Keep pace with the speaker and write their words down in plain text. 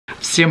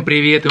Всем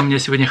привет! И у меня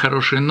сегодня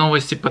хорошие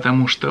новости,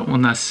 потому что у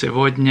нас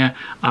сегодня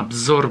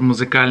обзор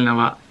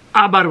музыкального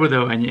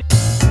оборудования.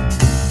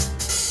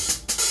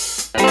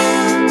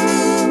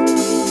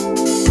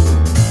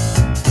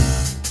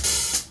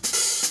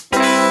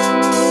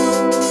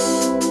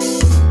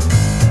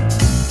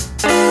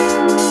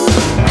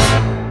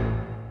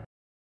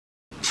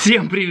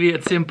 Всем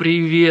привет, всем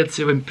привет,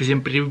 всем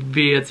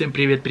привет, всем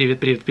привет,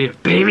 привет.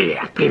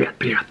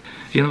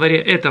 В январе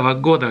этого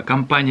года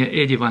компания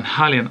Eddie Van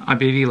Halen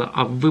объявила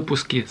о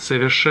выпуске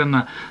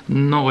совершенно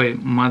новой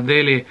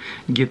модели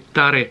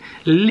гитары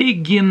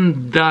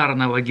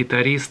легендарного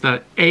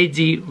гитариста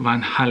Eddie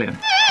Van Halen.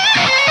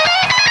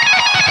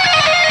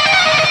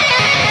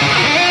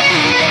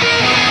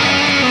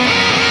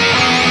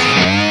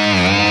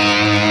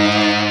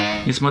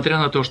 Несмотря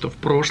на то, что в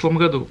прошлом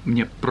году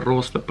мне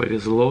просто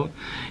повезло,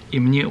 и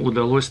мне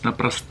удалось на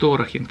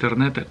просторах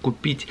интернета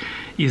купить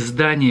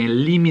издание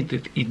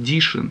Limited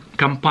Edition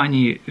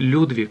компании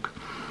Ludwig,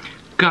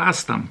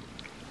 кастом,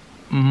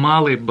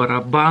 малый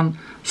барабан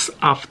с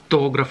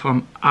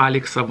автографом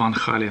Алекса Ван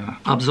Халена.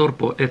 Обзор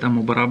по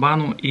этому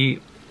барабану и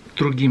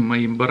другим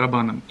моим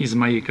барабанам из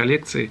моей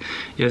коллекции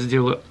я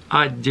сделаю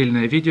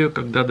отдельное видео,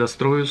 когда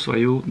дострою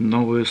свою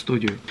новую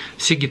студию.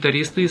 Все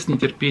гитаристы с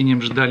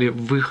нетерпением ждали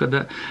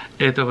выхода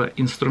этого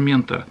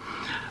инструмента.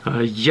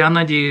 Я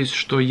надеюсь,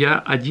 что я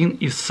один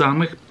из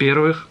самых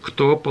первых,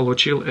 кто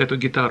получил эту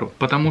гитару,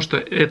 потому что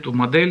эту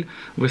модель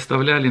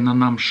выставляли на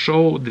нам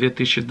шоу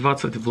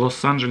 2020 в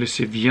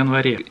Лос-Анджелесе в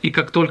январе. И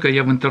как только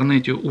я в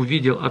интернете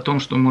увидел о том,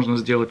 что можно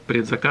сделать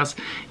предзаказ,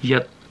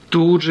 я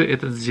тут же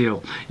это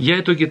сделал. Я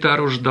эту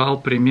гитару ждал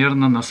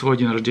примерно на свой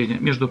день рождения.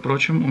 Между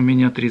прочим, у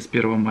меня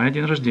 31 мая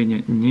день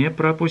рождения. Не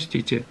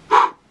пропустите.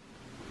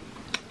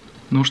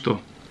 Ну что,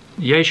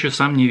 я еще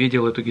сам не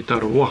видел эту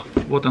гитару. О,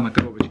 вот она,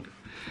 коробочка.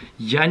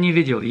 Я не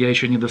видел, я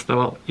еще не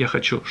доставал. Я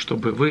хочу,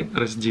 чтобы вы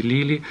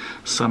разделили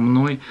со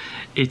мной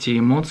эти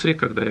эмоции,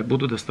 когда я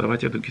буду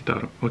доставать эту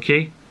гитару.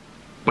 Окей?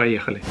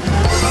 Поехали.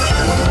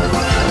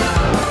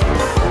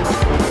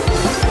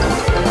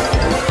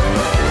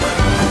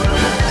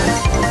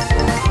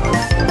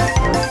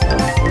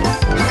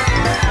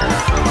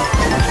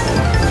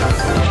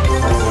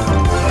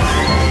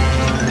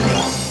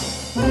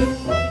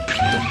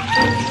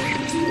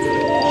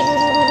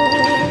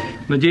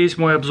 Надеюсь,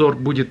 мой обзор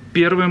будет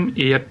первым,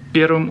 и я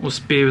первым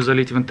успею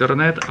залить в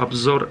интернет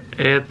обзор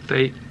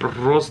этой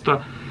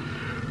просто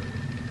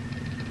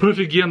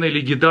офигенной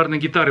легендарной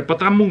гитары,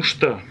 потому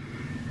что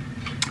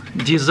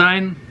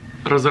дизайн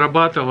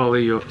разрабатывал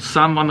ее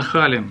сам Ван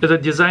Хален. Этот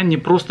дизайн не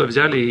просто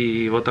взяли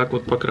и вот так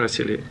вот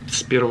покрасили.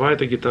 Сперва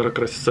эта гитара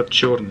красится в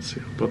черный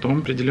цвет, потом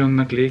определенные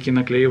наклейки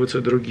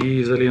наклеиваются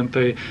другие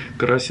изолентой,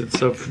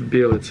 красятся в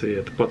белый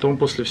цвет. Потом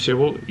после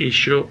всего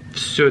еще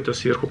все это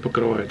сверху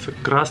покрывается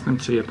красным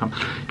цветом.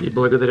 И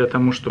благодаря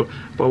тому, что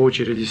по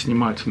очереди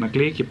снимаются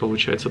наклейки,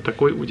 получается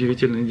такой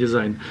удивительный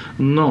дизайн.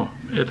 Но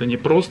это не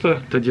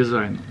просто это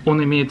дизайн.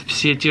 Он имеет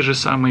все те же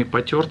самые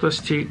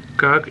потертости,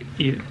 как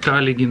и та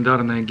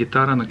легендарная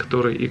гитара, на которой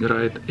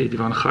играет Эдди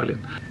Ван Хален.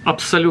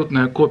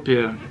 Абсолютная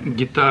копия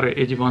гитары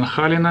Эдди Ван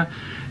Халена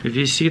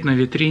висит на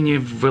витрине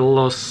в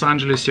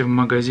Лос-Анджелесе в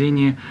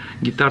магазине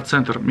Guitar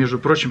Center. Между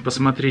прочим,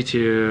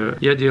 посмотрите,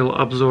 я делал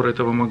обзор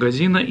этого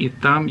магазина, и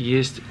там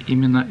есть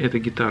именно эта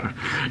гитара.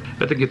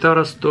 Эта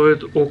гитара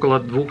стоит около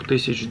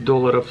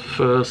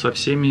 $2000 со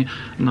всеми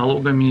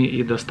налогами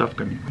и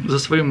доставками. За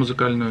свою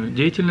музыкальную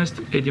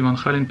деятельность Эдди Ван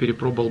Хален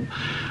перепробовал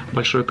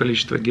большое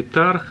количество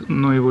гитар,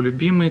 но его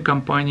любимые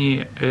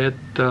компании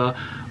это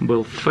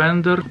был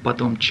Fender,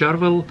 потом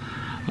Charvel,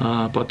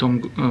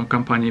 потом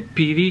компания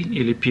PV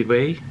или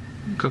PV,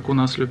 как у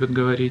нас любят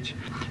говорить.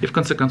 И в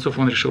конце концов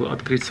он решил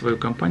открыть свою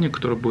компанию,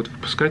 которая будет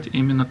выпускать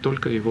именно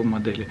только его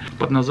модели.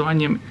 Под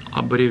названием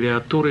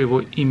аббревиатуры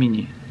его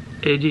имени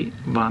Eddie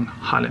Van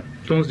Halen.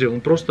 Что он сделал?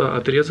 Он просто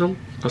отрезал,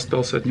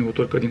 остался от него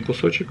только один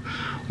кусочек.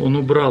 Он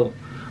убрал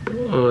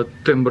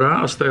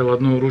тембра, оставил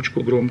одну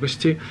ручку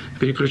громкости.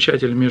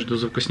 Переключатель между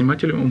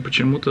звукоснимателем он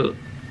почему-то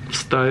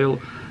вставил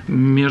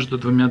между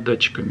двумя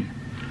датчиками.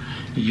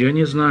 Я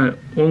не знаю,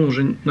 он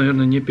уже,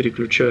 наверное, не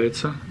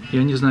переключается.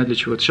 Я не знаю для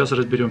чего. Сейчас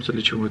разберемся,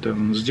 для чего это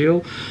он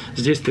сделал.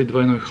 Здесь стоит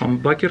двойной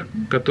хамбакер,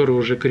 который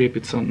уже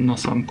крепится на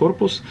сам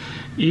корпус.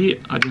 И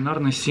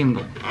одинарный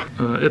сингл.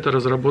 Это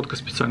разработка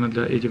специально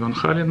для Эдди Ван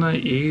Халена.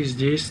 И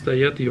здесь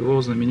стоят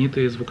его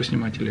знаменитые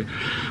звукосниматели.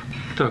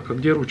 Так, а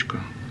где ручка?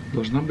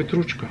 Должна быть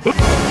ручка.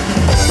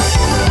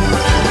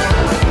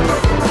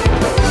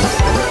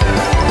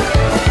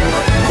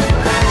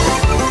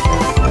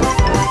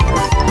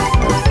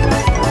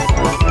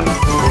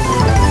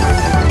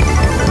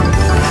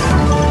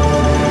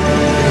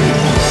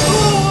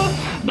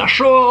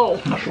 Нашел.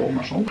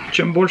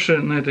 Чем больше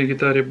на этой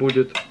гитаре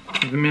будет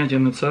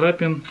вмятин и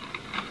царапин,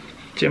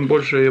 тем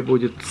больше ее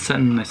будет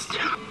ценность.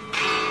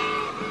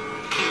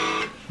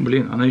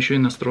 Блин, она еще и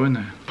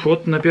настроенная.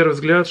 Вот на первый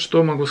взгляд,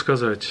 что могу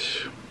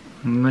сказать.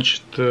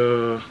 Значит,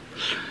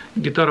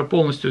 гитара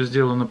полностью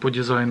сделана по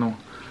дизайну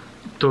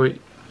той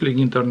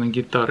легендарной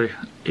гитары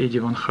Эдди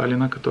Ван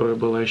Халена, которая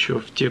была еще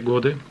в те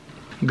годы.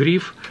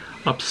 Гриф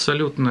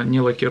абсолютно не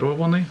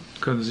лакированный,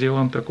 как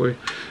сделан такой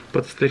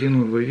под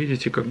старину. Вы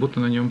видите, как будто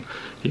на нем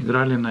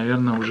играли,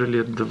 наверное, уже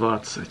лет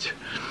 20.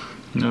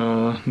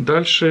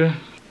 Дальше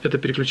это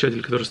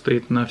переключатель, который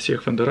стоит на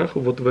всех фендерах.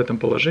 Вот в этом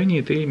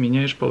положении ты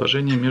меняешь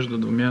положение между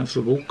двумя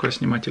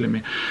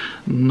звукоснимателями.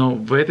 Но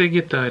в этой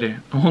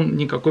гитаре он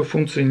никакой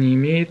функции не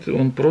имеет,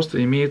 он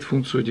просто имеет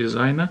функцию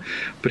дизайна.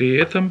 При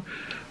этом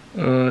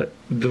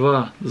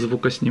два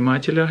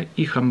звукоснимателя,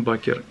 и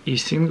хамбакер, и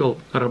сингл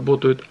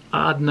работают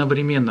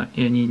одновременно,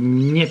 и они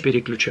не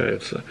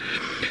переключаются.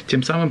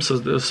 Тем самым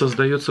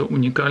создается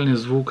уникальный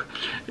звук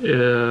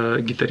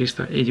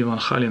гитариста Эдди Ван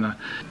Халена.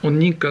 Он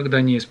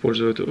никогда не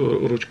использует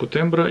ручку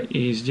тембра,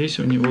 и здесь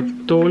у него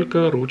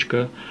только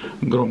ручка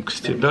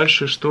громкости.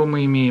 Дальше что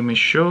мы имеем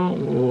еще?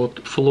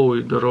 Вот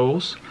Floyd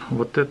Rose,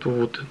 вот эту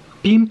вот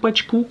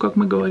пимпочку, как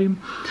мы говорим.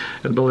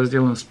 Это было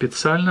сделано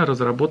специально,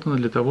 разработано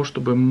для того,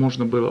 чтобы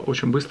можно было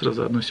очень быстро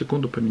за 1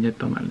 секунду поменять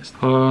тональность.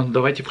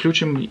 Давайте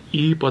включим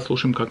и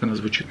послушаем, как она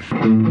звучит.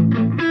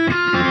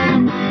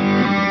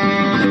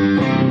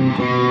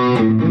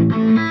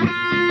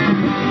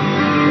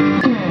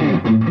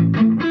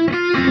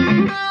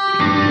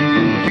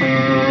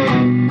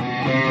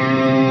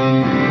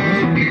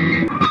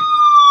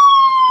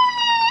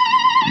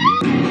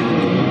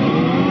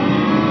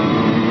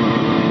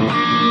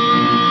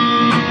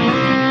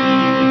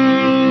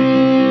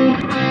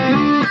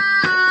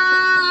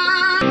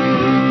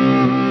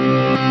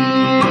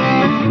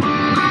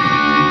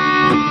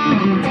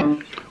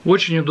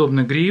 Очень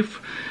удобный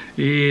гриф,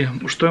 и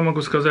что я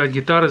могу сказать,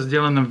 гитара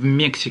сделана в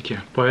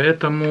Мексике,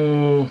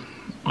 поэтому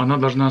она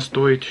должна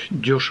стоить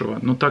дешево.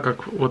 Но так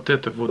как вот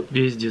это вот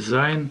весь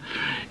дизайн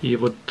и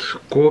вот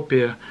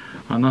копия,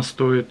 она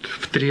стоит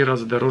в 3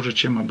 раза дороже,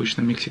 чем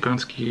обычно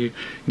мексиканские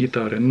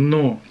гитары.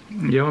 Но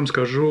я вам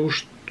скажу,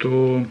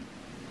 что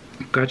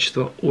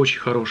качество очень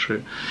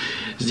хорошее.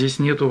 Здесь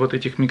нету вот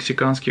этих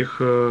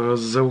мексиканских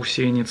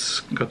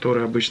заусенец,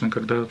 которые обычно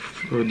когда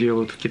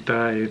делают в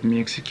Китае, в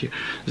Мексике.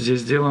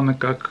 Здесь сделано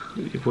как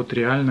вот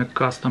реально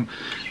кастом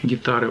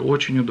гитары.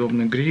 Очень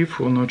удобный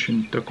гриф, он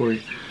очень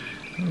такой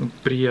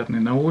приятный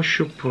на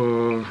ощупь.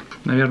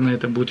 Наверное,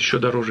 это будет еще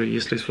дороже,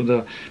 если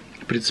сюда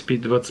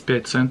прицепить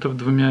 25 центов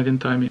 2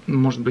 винтами.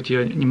 Может быть,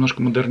 я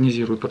немножко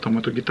модернизирую потом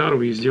эту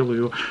гитару и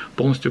сделаю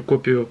полностью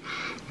копию,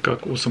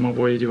 как у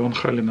самого Эдди Ван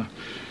Халена.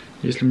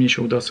 Если мне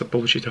еще удастся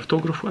получить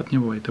автограф от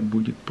него, это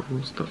будет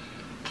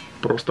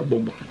просто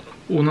бомба.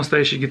 У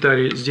настоящей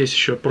гитары здесь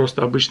еще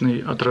просто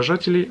обычные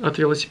отражатели от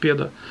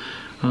велосипеда.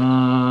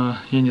 Я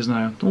не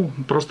знаю, ну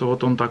просто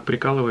вот он так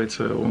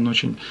прикалывается, он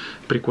очень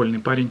прикольный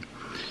парень,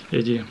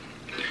 Эдди.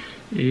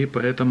 И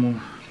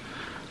поэтому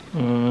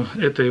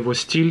это его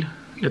стиль,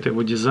 это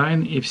его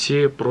дизайн, и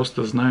все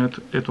просто знают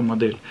эту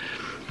модель.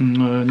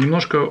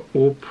 Немножко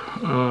об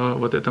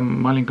вот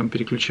этом маленьком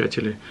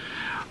переключателе.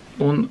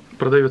 Он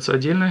продается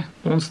отдельно,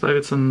 он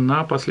ставится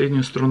на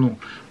последнюю струну.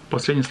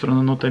 Последняя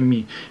струна нота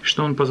ми.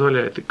 Что он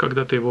позволяет?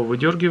 Когда ты его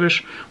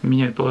выдергиваешь,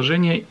 меняет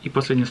положение, и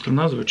последняя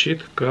струна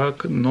звучит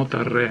как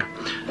нота ре.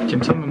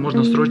 Тем самым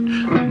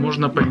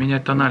можно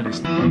поменять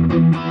тональность.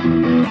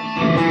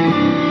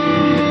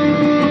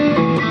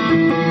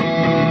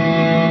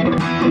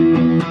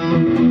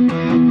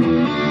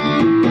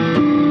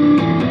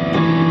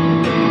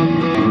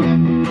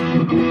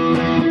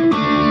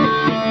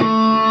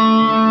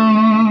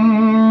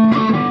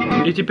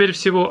 И теперь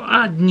всего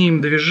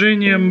одним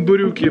движением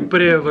брюки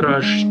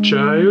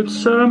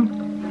превращаются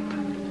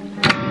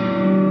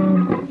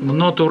в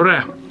ноту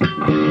ре.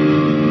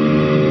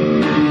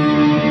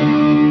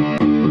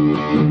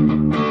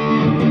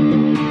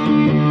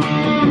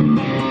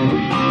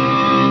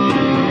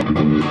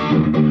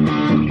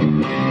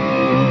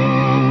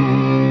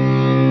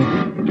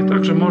 И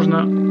также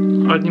можно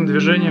одним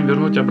движением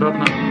вернуть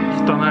обратно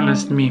в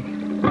тональность ми.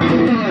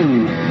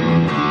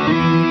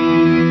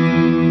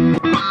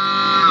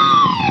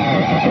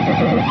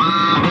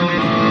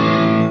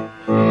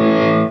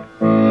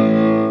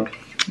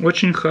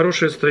 Очень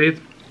хороший стоит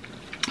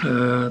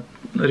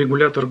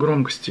регулятор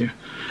громкости.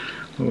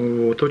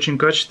 Вот, очень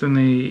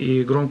качественный,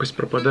 и громкость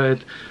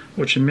пропадает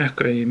очень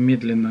мягко и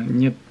медленно.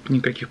 Нет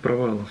никаких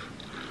провалов.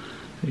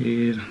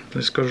 И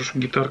я скажу, что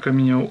гитарка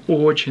меня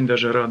очень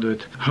даже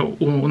радует.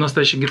 У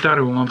настоящей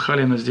гитары, у Ван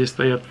Халена, здесь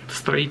стоят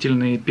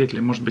строительные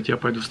петли. Может быть, я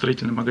пойду в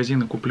строительный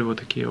магазин и куплю вот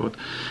такие вот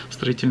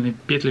строительные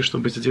петли,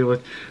 чтобы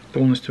сделать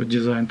полностью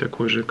дизайн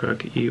такой же,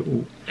 как и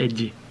у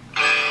Эдди.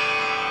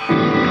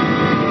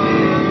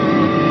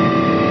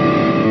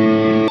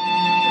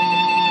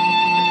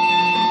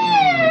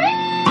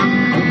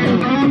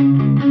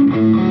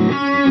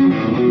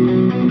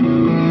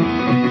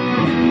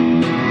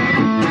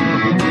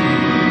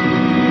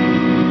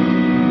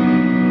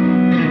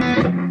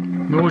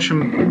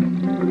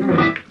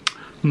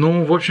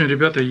 В общем,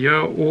 ребята,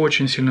 я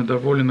очень сильно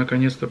доволен.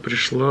 Наконец-то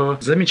пришла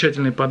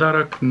замечательный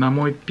подарок на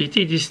мой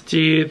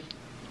 50...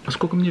 А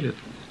сколько мне лет?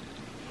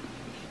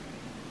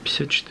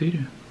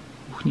 54?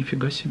 Ух,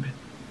 нифига себе.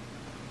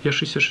 Я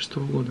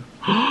 66-го года.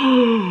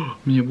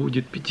 Мне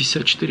будет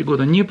 54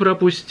 года. Не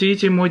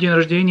пропустите мой день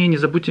рождения, не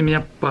забудьте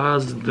меня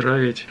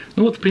поздравить.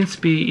 Ну вот, в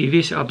принципе, и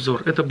весь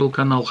обзор. Это был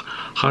канал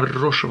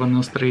хорошего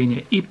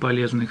настроения и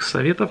полезных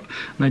советов.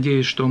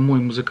 Надеюсь, что мой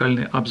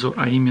музыкальный обзор,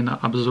 а именно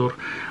обзор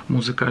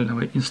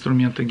музыкального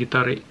инструмента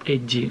гитары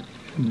Eddie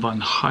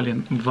Van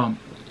Halen, вам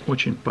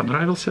очень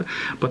понравился.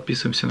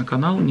 Подписываемся на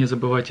канал, не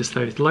забывайте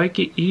ставить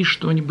лайки и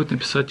что-нибудь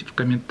написать в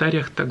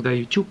комментариях, тогда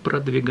YouTube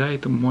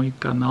продвигает мой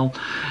канал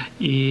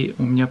и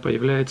у меня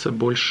появляется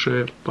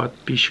больше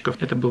подписчиков.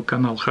 Это был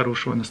канал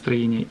хорошего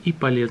настроения и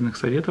полезных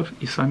советов,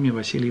 и с вами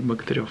Василий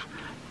Богатырев.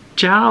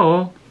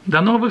 Чао!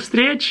 До новых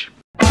встреч!